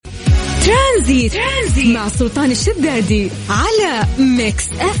ترانزيت مع سلطان الشدادي على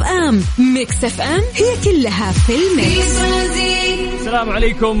ميكس اف ام. ميكس اف ام هي كلها في الميكس. السلام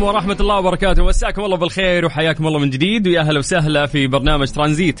عليكم ورحمة الله وبركاته، مساكم الله بالخير وحياكم الله من جديد، ويا أهلا وسهلا في برنامج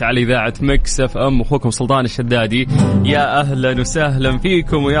ترانزيت على إذاعة ميكس اف ام، أخوكم سلطان الشدادي. يا أهلا وسهلا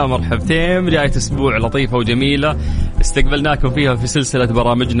فيكم ويا مرحبتين، بداية أسبوع لطيفة وجميلة استقبلناكم فيها في سلسلة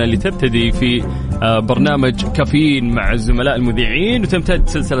برامجنا اللي تبتدي في برنامج كافيين مع الزملاء المذيعين، وتمتد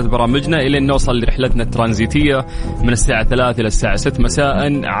سلسلة برامجنا إلى أن نوصل لرحلتنا الترانزيتية من الساعة 3 إلى الساعة 6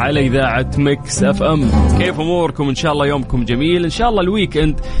 مساء على إذاعة ميكس اف ام. كيف أموركم؟ إن شاء الله يومكم جميل، إن شاء الله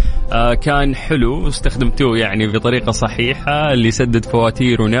الويكند كان حلو واستخدمتوه يعني بطريقة صحيحة، اللي سدد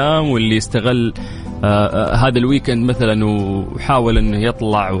فواتير ونام، واللي استغل هذا الويكند مثلا وحاول انه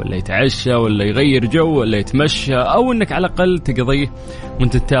يطلع ولا يتعشى ولا يغير جو ولا يتمشى، او انك على الاقل تقضيه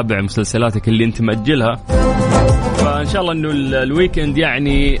وانت تتابع مسلسلاتك اللي انت مأجلها. فان شاء الله انه الويكند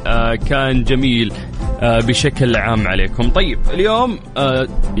يعني كان جميل بشكل عام عليكم. طيب اليوم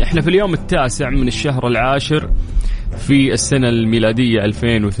احنا في اليوم 9 من الشهر 10 في السنة الميلادية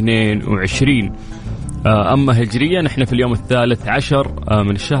 2022، أما هجريا نحن في اليوم 13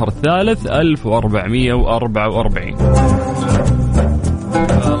 من الشهر 3 1444.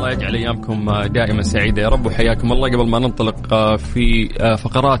 الله يجعل أيامكم دائما سعيدة يا رب، وحياكم الله. قبل ما ننطلق في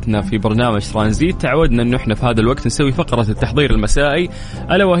فقراتنا في برنامج ترانزيت، تعودنا أنه إحنا في هذا الوقت نسوي فقرة التحضير المسائي،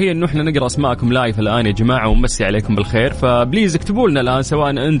 ألا وهي أنه إحنا نقرأ أسماءكم لايف الآن يا جماعة ونمسي عليكم بالخير. فبليز اكتبوا لنا الآن سواء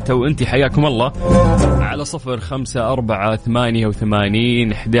أنت وأنتي حياكم الله على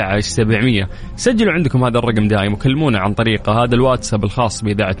 0548811700. سجلوا عندكم هذا الرقم دائم وكلمونا عن طريق هذا الواتساب الخاص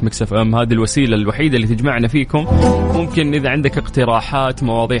بإذاعة ميكس اف ام. هذه الوسيلة الوحيدة اللي تجمعنا فيكم. ممكن إذا عندك اقتراحات،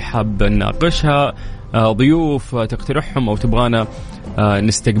 مواضيع حاب نناقشها، ضيوف تقترحهم أو تبغانا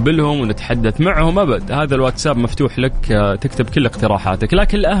نستقبلهم ونتحدث معهم، أبد هذا الواتساب مفتوح لك، تكتب كل اقتراحاتك.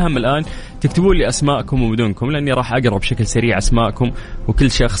 لكن الأهم الآن تكتبوا لي أسماءكم وبدونكم، لأني راح أقرأ بشكل سريع أسماءكم،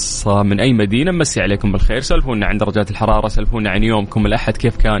 وكل شخص من أي مدينة مسي عليكم بالخير. سلفونا عن درجات الحرارة، سلفونا عن يومكم الأحد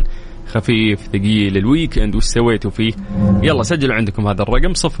كيف كان، خفيف ثقيل، الويكند وش سويتوا فيه. يلا سجلوا عندكم هذا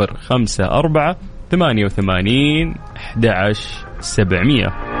الرقم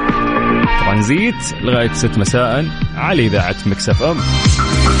 0548811700. ترانزيت لغاية 6 مساء على إذاعة ميكس اف ام.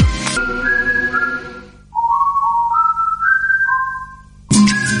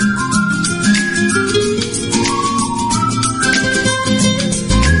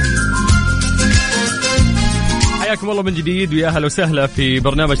 حياكم الله من جديد ويا أهلا وسهلا في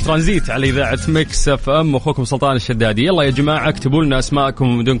برنامج ترانزيت على إذاعة ميكس اف ام، أخوكم سلطان الشدادي. يلا يا جماعة اكتبوا لنا أسماءكم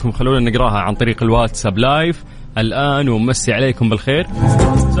ومدنكم، خلونا نقراها عن طريق الواتساب لايف الآن ومسي عليكم بالخير.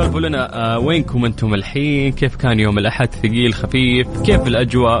 سولفوا لنا وينكم أنتم الحين، كيف كان يوم الأحد، ثقيل خفيف، كيف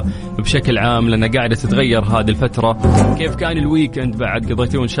الأجواء بشكل عام لأنها قاعدة تتغير هذه الفترة، كيف كان الويكند بعد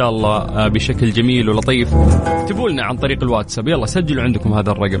قضيتوه إن شاء الله بشكل جميل ولطيف. اكتبوا لنا عن طريق الواتساب. يلا سجلوا عندكم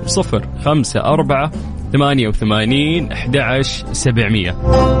هذا الرقم 0548811700.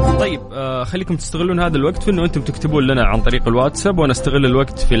 طيب خليكم تستغلون هذا الوقت في أنه أنتم تكتبون لنا عن طريق الواتساب، وأنا استغل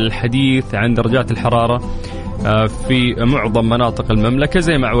الوقت في الحديث عن درجات الحرارة في معظم مناطق المملكة.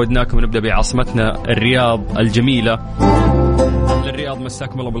 زي ما عودناكم نبدأ بعاصمتنا الرياض الجميلة. الرياض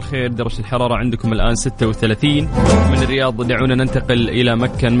مساكم الله بالخير، درجة الحرارة عندكم الآن 36. من الرياض دعونا ننتقل إلى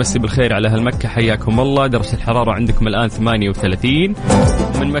مكة، نمسي بالخير على أهل مكة، حياكم الله. درجة الحرارة عندكم الآن 38.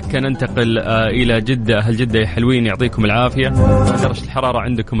 من مكة ننتقل إلى جدة، أهل جدة يا حلوين يعطيكم العافية، درجة الحرارة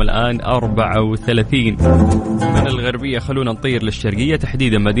عندكم الآن 34. من الغربية خلونا نطير للشرقية،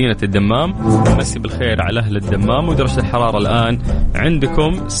 تحديدا مدينة الدمام، نمسي بالخير على أهل الدمام، ودرجة الحرارة الآن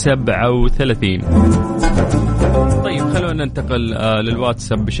عندكم 37. طيب خلونا ننتقل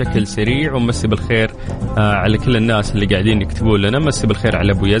للواتساب بشكل سريع ومسي بالخير على كل الناس اللي قاعدين يكتبون لنا. مسي بالخير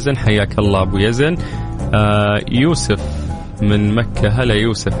على أبو يزن، حياك الله أبو يزن. يوسف من مكة، هلا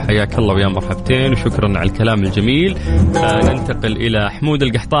يوسف حياك الله ويا مرحبتين وشكرا على الكلام الجميل. ننتقل إلى حمود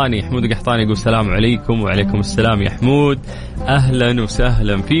القحطاني. حمود القحطاني يقول السلام عليكم. وعليكم السلام يا حمود، أهلا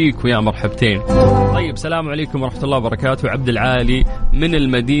وسهلا فيك ويا مرحبتين. طيب سلام عليكم ورحمة الله وبركاته. عبد العالي من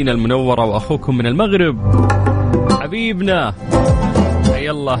المدينة المنورة وأخوكم من المغرب حبيبنا، حي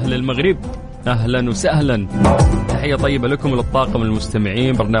الله للمغرب، أهلا وسهلا. تحية طيبة لكم وللطاقم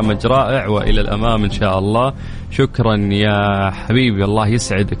المستمعين، برنامج رائع وإلى الأمام إن شاء الله. شكرا يا حبيبي، الله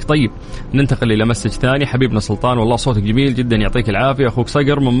يسعدك. طيب ننتقل إلى مسج ثاني. حبيبنا سلطان والله صوتك جميل جدا يعطيك العافية. أخوك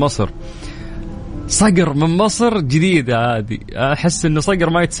صقر من مصر. صقر من مصر جديدة هذه، أحس إنه صقر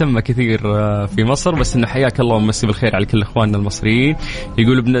ما يتسمى كثير في مصر، بس إنه حياك الله ومسي بالخير على كل إخواننا المصريين.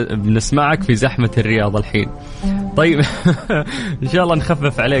 يقول بنسمعك في زحمة الرياض الحين. طيب إن شاء الله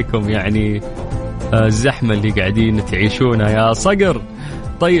نخفف عليكم يعني الزحمة اللي قاعدين تعيشونها يا صقر.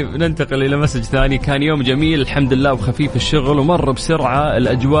 طيب ننتقل إلى مسج ثاني. كان يوم جميل الحمد لله وخفيف الشغل ومر بسرعة.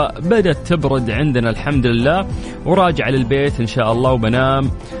 الأجواء بدأت تبرد عندنا الحمد لله، وراجع للبيت إن شاء الله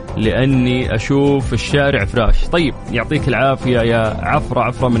وبنام لأني أشوف الشارع فراش. طيب يعطيك العافية يا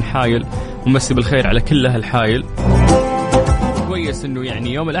عفرة من حايل، ومسي بالخير على كل أهل حايل. كويس إنه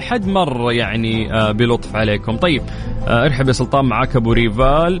يعني يوم الأحد مر يعني بلطف عليكم. طيب ارحب يا سلطان، معاك أبو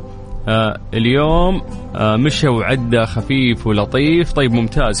ريفال. اليوم مشى وعدى خفيف ولطيف. طيب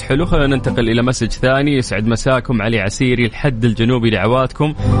ممتاز حلو. خلينا ننتقل إلى مسج ثاني. يسعد مساكم علي عسيري الحد الجنوبي،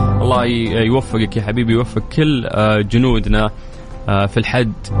 دعواتكم. الله يوفقك يا حبيبي، يوفق كل جنودنا في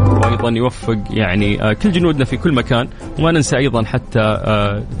الحد، وأيضا يوفق يعني كل جنودنا في كل مكان. وما ننسى أيضا حتى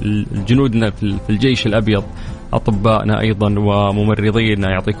جنودنا في الجيش الأبيض، أطبائنا أيضا وممرضينا،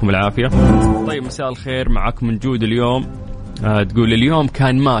 يعطيكم العافية. طيب مساء الخير، معكم من جود. اليوم تقول اليوم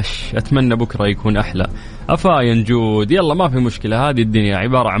كان ماش، أتمنى بكرة يكون أحلى. أفاين جود، يلا ما في مشكلة، هذه الدنيا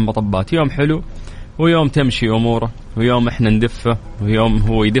عبارة عن مطبات، يوم حلو ويوم تمشي أموره، ويوم إحنا ندفه ويوم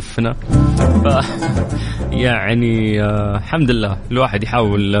هو يدفنا. يعني الحمد لله الواحد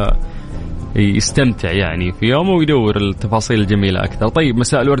يحاول يستمتع يعني في يومه ويدور التفاصيل الجميلة أكثر. طيب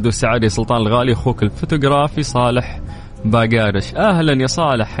مساء الورد والسعادة يا سلطان الغالي، أخوك الفوتوغرافي صالح باقارش. أهلا يا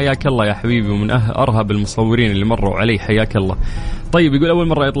صالح، حياك الله يا حبيبي، ومن أرهب المصورين اللي مروا علي، حياك الله. طيب يقول أول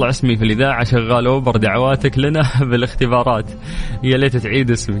مرة يطلع اسمي في الإذاعة، شغال أوبر، دعواتك لنا بالاختبارات، يا ليت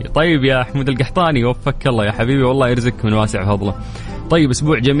تعيد اسمي. طيب يا حمود القحطاني، وفك الله يا حبيبي، والله يرزقك من واسع فضله. طيب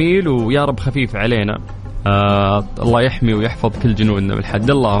أسبوع جميل ويا رب خفيف علينا. الله يحمي ويحفظ كل جنودنا بالحد،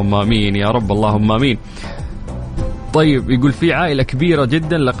 اللهم آمين يا رب، اللهم آمين. طيب يقول في عائلة كبيرة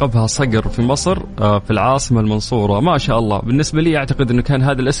جدا لقبها صقر في مصر، في العاصمة المنصورة، ما شاء الله. بالنسبة لي أعتقد أنه كان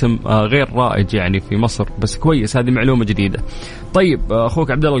هذا الاسم غير رائج يعني في مصر، بس كويس، هذه معلومة جديدة. طيب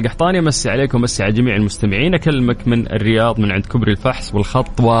أخوك عبد الله القحطاني، مسي عليكم، مسي على جميع المستمعين. أكلمك من الرياض من عند كبري الفحص،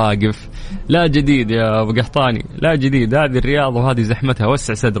 والخط واقف. لا جديد يا أبو قحطاني، لا جديد، هذه الرياض وهذه زحمتها،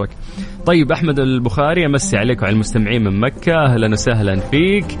 وسع صدرك. طيب أحمد البخاري، مسي عليكم على المستمعين من مكة، أهلا وسهلا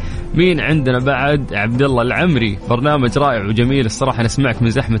فيك. مين عندنا بعد؟ عبد الله العمري، برنامج رائع وجميل الصراحة، نسمعك من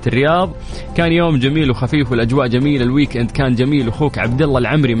زحمة الرياض. كان يوم جميل وخفيف والأجواء جميلة، الويك اند كان جميل. أخوك عبد الله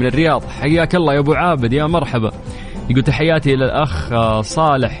العمري من الرياض، حياك الله يا أبو عابد، يا مرحبا. يقول تحياتي إلى الأخ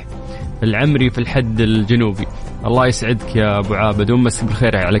صالح العمري في الحد الجنوبي. الله يسعدك يا أبو عابد، ومسي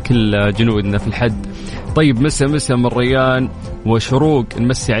بالخير على كل جنودنا في الحد. طيب مسا من ريان وشروق،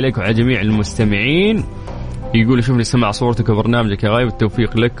 نمسي عليك وعلى جميع المستمعين. يقول شوفني سمع صورتك وبرنامجك يا غايب،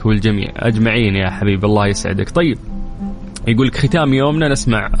 التوفيق لك والجميع أجمعين يا حبيب، الله يسعدك. طيب يقول لك ختام يومنا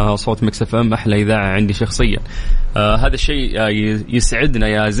نسمع صوت ميكس اف ام، أحلى إذاعة عندي شخصيا. هذا الشيء يسعدنا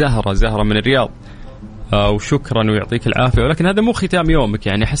يا زهرة من الرياض، وشكرا ويعطيك العافية. ولكن هذا مو ختام يومك،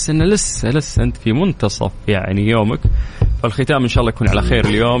 يعني أحس أنه لسه أنت في منتصف يعني يومك، فالختام إن شاء الله يكون على خير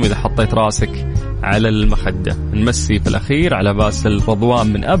اليوم. إذا حطيت راسك على المخدة، نمسي في الأخير على باسل رضوان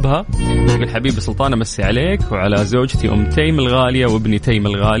من أبها، يقول حبيبي سلطان أمسي عليك وعلى زوجتي أم تيم الغالية وابني تيم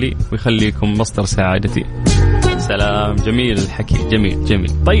الغالي، ويخليكم مصدر سعادتي. سلام، جميل الحكي،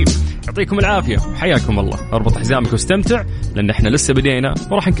 جميل. طيب يعطيكم العافية وحياكم الله، اربط حزامك واستمتع، لأن احنا لسه بدينا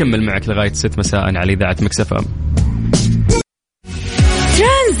وراح نكمل معك لغاية 6 مساء على إذاعة ميكس اف ام.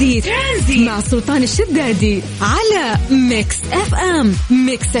 ترانزيت مع سلطان الشدادي على ميكس اف ام.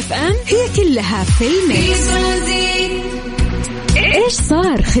 ميكس اف ام هي كلها في الميكس. ايش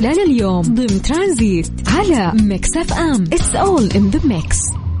صار خلال اليوم ضمن ترانزيت على ميكس اف ام. It's all in the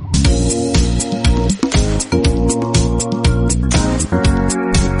mix.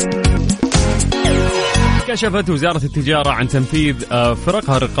 كشفت وزارة التجارة عن تنفيذ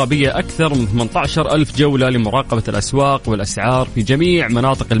فرقها الرقابية أكثر من 18,000 جولة لمراقبة الأسواق والأسعار في جميع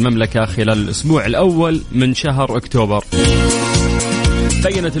مناطق المملكة خلال الأسبوع الأول من شهر أكتوبر.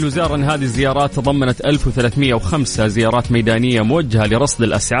 بيّنت الوزارة أن هذه الزيارات تضمنت 1305 زيارات ميدانية موجهة لرصد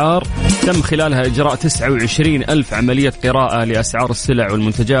الأسعار، تم خلالها إجراء 29,000 عملية قراءة لأسعار السلع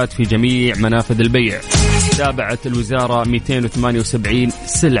والمنتجات في جميع منافذ البيع. تابعت الوزارة 278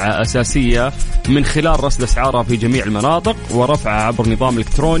 سلعة أساسية من خلال رصد أسعارها في جميع المناطق ورفعها عبر نظام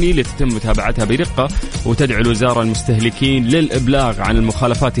إلكتروني لتتم متابعتها بدقة. وتدعو الوزارة المستهلكين للإبلاغ عن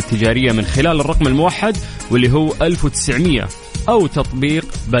المخالفات التجارية من خلال الرقم الموحد واللي هو 1900 أو تطبيق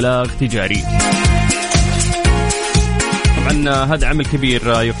بلاغ تجاري. طبعا هذا عمل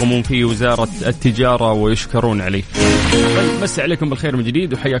كبير يقومون فيه وزارة التجارة ويشكرون عليه. مسي عليكم بالخير من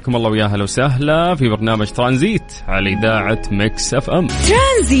جديد وحياكم الله ويا هلا وسهلا في برنامج ترانزيت على إذاعة ميكس اف ام.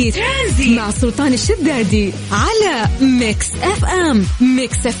 ترانزيت مع سلطان الشدادي على ميكس اف ام.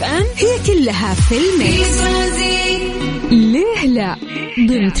 ميكس اف ام هي كلها في الميكس. ليه لا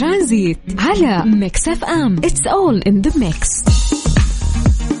ضمن ترانزيت على ميكس اف ام. It's all in the mix.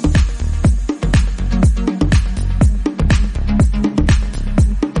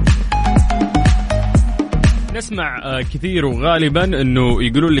 نسمع كثير وغالبا انه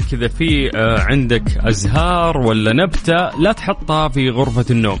يقولون لك كذا في عندك ازهار ولا نبتة لا تحطها في غرفة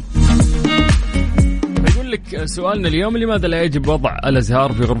النوم. يقول لك سؤالنا اليوم: لماذا لا يجب وضع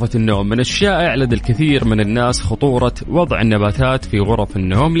الازهار في غرفة النوم؟ من الشائع لدى الكثير من الناس خطورة وضع النباتات في غرف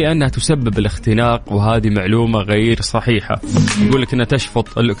النوم لأنها تسبب الاختناق، وهذه معلومة غير صحيحة. يقول لك انها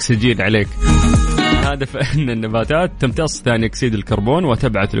تشفط الاكسجين عليك. هذا فإن النباتات تمتص ثاني أكسيد الكربون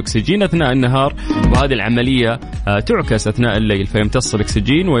وتبعث الأكسجين أثناء النهار، وهذه العملية تعكس أثناء الليل، فيمتص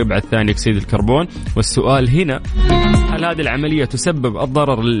الأكسجين ويبعث ثاني أكسيد الكربون. والسؤال هنا: هل هذه العملية تسبب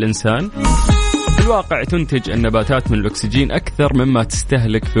الضرر للإنسان؟ في الواقع تنتج النباتات من الأكسجين أكثر مما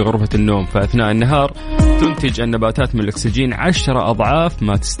تستهلك في غرفة النوم، فأثناء النهار تنتج النباتات من الأكسجين 10 أضعاف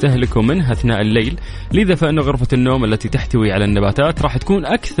ما تستهلكه منها أثناء الليل. لذا فإن غرفة النوم التي تحتوي على النباتات راح تكون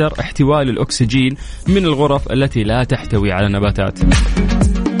أكثر احتواء للأكسجين من الغرف التي لا تحتوي على نباتات.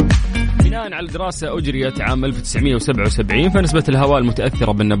 بناء على دراسة أجريت عام 1977 فنسبة الهواء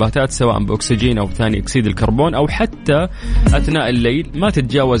المتأثرة بالنباتات سواء بأكسجين أو ثاني أكسيد الكربون أو حتى أثناء الليل ما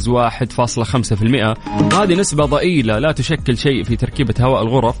تتجاوز 1.5%. هذه نسبة ضئيلة لا تشكل شيء في تركيبة هواء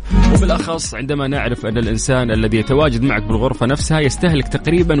الغرف، وبالأخص عندما نعرف أن الإنسان الذي يتواجد معك بالغرفة نفسها يستهلك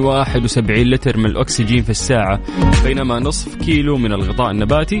تقريبا 71 لتر من الأكسجين في الساعة، بينما نصف كيلو من الغطاء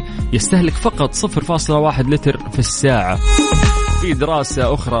النباتي يستهلك فقط 0.1 لتر في الساعة. في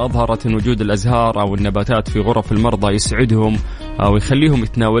دراسة أخرى أظهرت أن وجود الأزهار أو النباتات في غرف المرضى يسعدهم أو يخليهم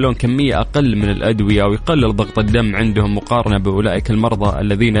يتناولون كمية أقل من الأدوية أو يقلل ضغط الدم عندهم مقارنة بأولئك المرضى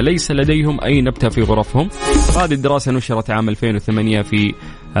الذين ليس لديهم أي نبتة في غرفهم. هذه الدراسة نشرت عام 2008 في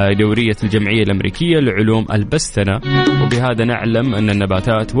دورية الجمعية الأمريكية لعلوم البستنة، وبهذا نعلم أن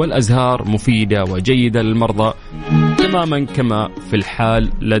النباتات والأزهار مفيدة وجيدة للمرضى تماما كما في الحال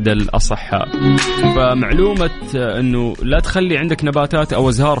لدى الأصحاء. فمعلومة أنه لا تخلي عندك نباتات أو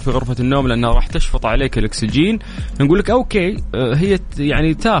أزهار في غرفة النوم لأنها راح تشفط عليك الأكسجين، نقول لك أوكي، هي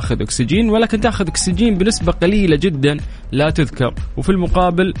يعني تأخذ أكسجين ولكن تأخذ أكسجين بنسبة قليلة جدا لا تذكر، وفي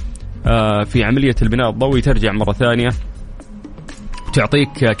المقابل في عملية البناء الضوئي ترجع مرة ثانية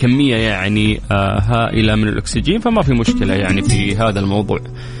تعطيك كمية يعني هائلة من الأكسجين، فما في مشكلة يعني في هذا الموضوع.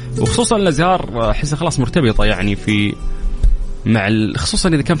 وخصوصا الأزهار أحسها خلاص مرتبطة يعني في مع خصوصا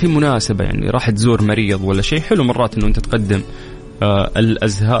إذا كان في مناسبة، يعني راح تزور مريض ولا شيء، حلو مرات إنه أنت تقدم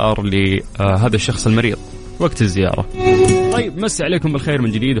الأزهار لهذا الشخص المريض وقت الزيارة. طيب مسي عليكم بالخير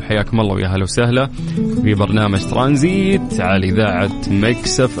من جديد وحياكم الله ويا هلا وسهلا في برنامج ترانزيت على إذاعة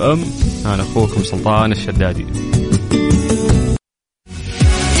ميكس اف ام. أنا أخوكم سلطان الشدادي.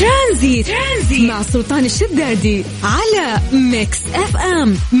 ترانزيت مع سلطان الشدادي على ميكس اف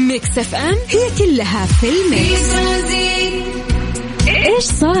ام. ميكس اف ام هي كلها في الميكس. ايش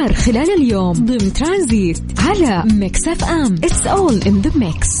صار خلال اليوم ضمن ترانزيت على ميكس اف ام. It's all in the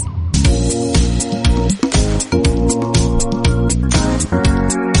mix.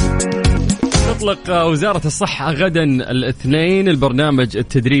 تطلق وزارة الصحة غدا الاثنين البرنامج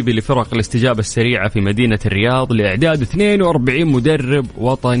التدريبي لفرق الاستجابة السريعة في مدينة الرياض لإعداد 42 مدرب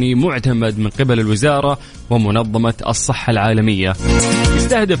وطني معتمد من قبل الوزارة ومنظمة الصحة العالمية.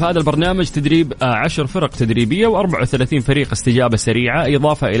 يستهدف هذا البرنامج تدريب 10 فرق تدريبية و34 فريق استجابة سريعة،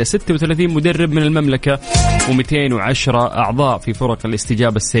 إضافة إلى 36 مدرب من المملكة و210 أعضاء في فرق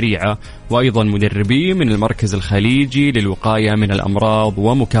الاستجابة السريعة، وأيضا مدربين من المركز الخليجي للوقاية من الأمراض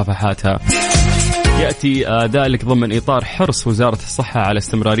ومكافحاتها. يأتي ذلك ضمن إطار حرص وزارة الصحة على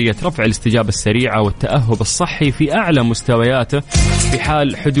استمرارية رفع الاستجابة السريعة والتأهب الصحي في أعلى مستوياته في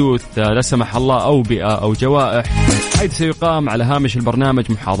حال حدوث لا سمح الله أوبئة أو جوائح، حيث سيقام على هامش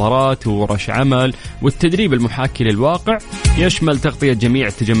البرنامج محاضرات وورش عمل والتدريب المحاكي للواقع يشمل تغطية جميع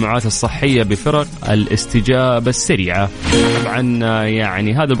التجمعات الصحية بفرق الاستجابة السريعة. طبعا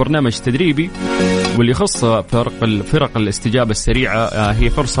يعني هذا البرنامج التدريبي واللي يخص فرق الاستجابة السريعة هي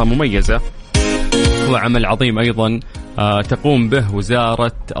فرصة مميزة وعمل عظيم أيضا تقوم به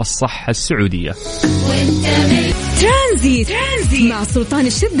وزارة الصحة السعودية. ترانزيت مع سلطان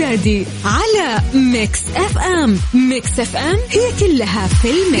الشدادي على ميكس اف ام. ميكس اف ام هي كلها في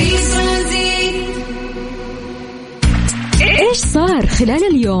الميكس. ايش صار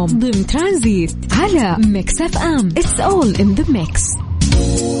خلال اليوم ضمن ترانزيت على ميكس اف ام. It's all in the mix.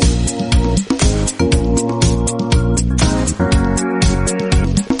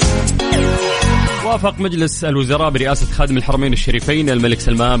 وافق مجلس الوزراء برئاسة خادم الحرمين الشريفين الملك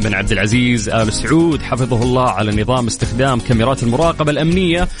سلمان بن عبد العزيز آل سعود حفظه الله على نظام استخدام كاميرات المراقبة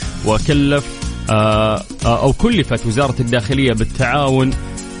الأمنية، وكلفت وزارة الداخلية بالتعاون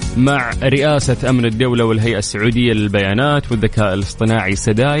مع رئاسة أمن الدولة والهيئة السعودية للبيانات والذكاء الاصطناعي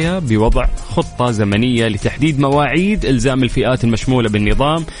سدايا بوضع خطة زمنية لتحديد مواعيد إلزام الفئات المشمولة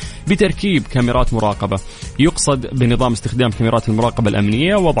بالنظام بتركيب كاميرات مراقبة. يقصد بنظام استخدام كاميرات المراقبة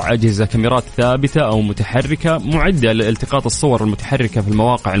الأمنية وضع أجهزة كاميرات ثابتة أو متحركة معدة لالتقاط الصور المتحركة في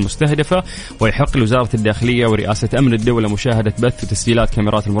المواقع المستهدفة، ويحق لوزارة الداخلية ورئاسة أمن الدولة مشاهدة بث وتسجيلات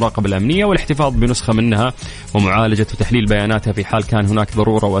كاميرات المراقبة الأمنية والاحتفاظ بنسخة منها ومعالجة وتحليل بياناتها في حال كان هناك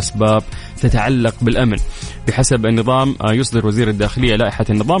ضرورة وأسباب تتعلق بالأمن. بحسب النظام يصدر وزير الداخلية لائحة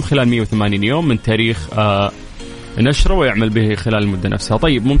النظام خلال 180 يوم من تاريخ نشره ويعمل به خلال المدة نفسها.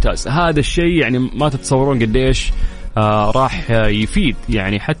 طيب ممتاز، هذا الشيء يعني ما تتصورون قديش راح يفيد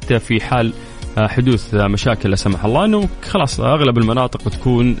يعني حتى في حال حدوث مشاكل لا سمح الله، انه خلاص اغلب المناطق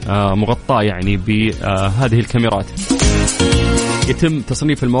بتكون مغطاة يعني بهذه الكاميرات. يتم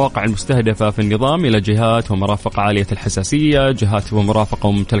تصنيف المواقع المستهدفة في النظام إلى جهات ومرافق عالية الحساسية، جهات ومرافقة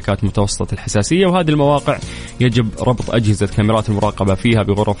وممتلكات متوسطة الحساسية، وهذه المواقع يجب ربط أجهزة كاميرات المراقبة فيها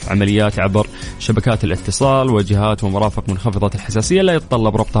بغرف عمليات عبر شبكات الاتصال، وجهات ومرافق منخفضة الحساسية لا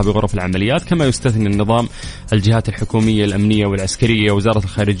يتطلب ربطها بغرف العمليات. كما يستثني النظام الجهات الحكومية الأمنية والعسكرية، وزارة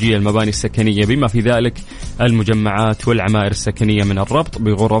الخارجية، المباني السكنية بما في ذلك المجمعات والعمائر السكنية من الربط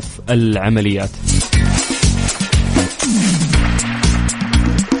بغرف العمليات.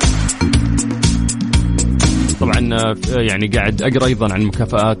 طبعا يعني قاعد أقرأ أيضا عن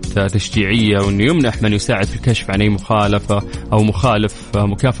مكافآت تشجيعية، وأنه يمنح من يساعد في الكشف عن أي مخالفة أو مخالف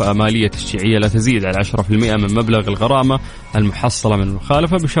مكافأة مالية تشجيعية لا تزيد على 10% من مبلغ الغرامة المحصلة من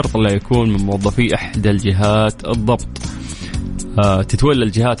المخالفة، بشرط لا يكون من موظفي إحدى الجهات الضبط. تتولى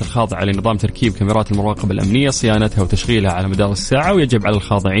الجهات الخاضعة لنظام تركيب كاميرات المراقبة الأمنية صيانتها وتشغيلها على مدار الساعة، ويجب على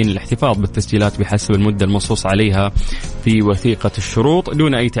الخاضعين الاحتفاظ بالتسجيلات بحسب المدة المنصوص عليها في وثيقة الشروط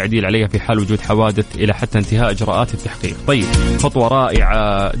دون أي تعديل عليها في حال وجود حوادث إلى حتى انتهاء إجراءات التحقيق. طيب خطوة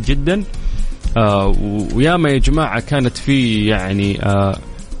رائعة جدا. وياما يا جماعة كانت في يعني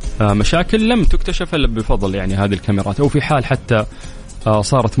مشاكل لم تكتشف إلا بفضل يعني هذه الكاميرات، أو في حال حتى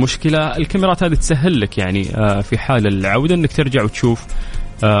صارت مشكلة الكاميرات هذه تسهل لك يعني في حال العودة أنك ترجع وتشوف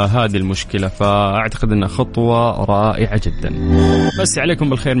هذه المشكلة. فأعتقد أنها خطوة رائعة جدا. بس عليكم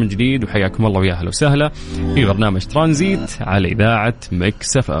بالخير من جديد، وحياكم الله ويا أهلا وسهلا في برنامج ترانزيت على إذاعة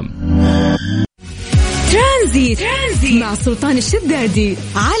ميكس اف ام. ترانزيت مع سلطان الشدادي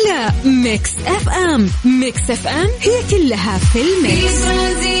على ميكس اف ام. ميكس اف ام هي كلها في الميكس.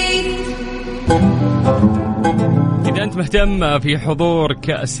 إذا أنت مهتم في حضور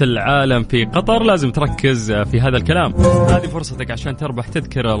كأس العالم في قطر لازم تركز في هذا الكلام. هذه فرصتك عشان تربح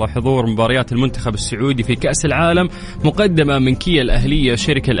تذكرة لحضور مباريات المنتخب السعودي في كأس العالم، مقدمة من كيا الأهلية،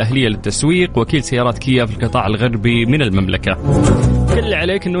 الشركة الأهلية للتسويق، وكيل سيارات كيا في القطاع الغربي من المملكة. كل اللي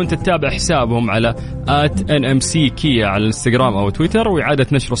عليك أنه أنت تتابع حسابهم على @nmc_kia على الانستغرام أو تويتر، وإعادة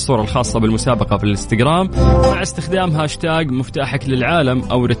نشر الصورة الخاصة بالمسابقة في الانستغرام مع استخدام هاشتاج مفتاحك للعالم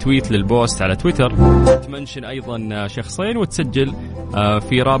أو رتويت للبوست على تويتر. تمنشن أيضا شخصين وتسجل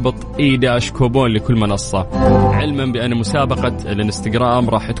في رابط كوبون لكل منصة، علما بأن مسابقة الانستغرام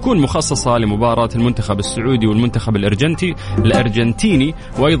راح تكون مخصصة لمباراة المنتخب السعودي والمنتخب الأرجنتيني،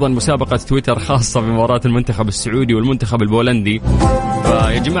 وأيضا مسابقة تويتر خاصة بمباراة المنتخب السعودي والمنتخب البولندي.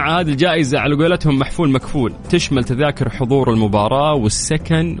 فيا جماعة هذه الجائزة على قولتهم محفول مكفول، تشمل تذاكر حضور المباراة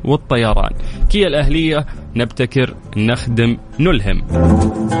والسكن والطيران. كيا الأهلية، نبتكر، نخدم، نلهم.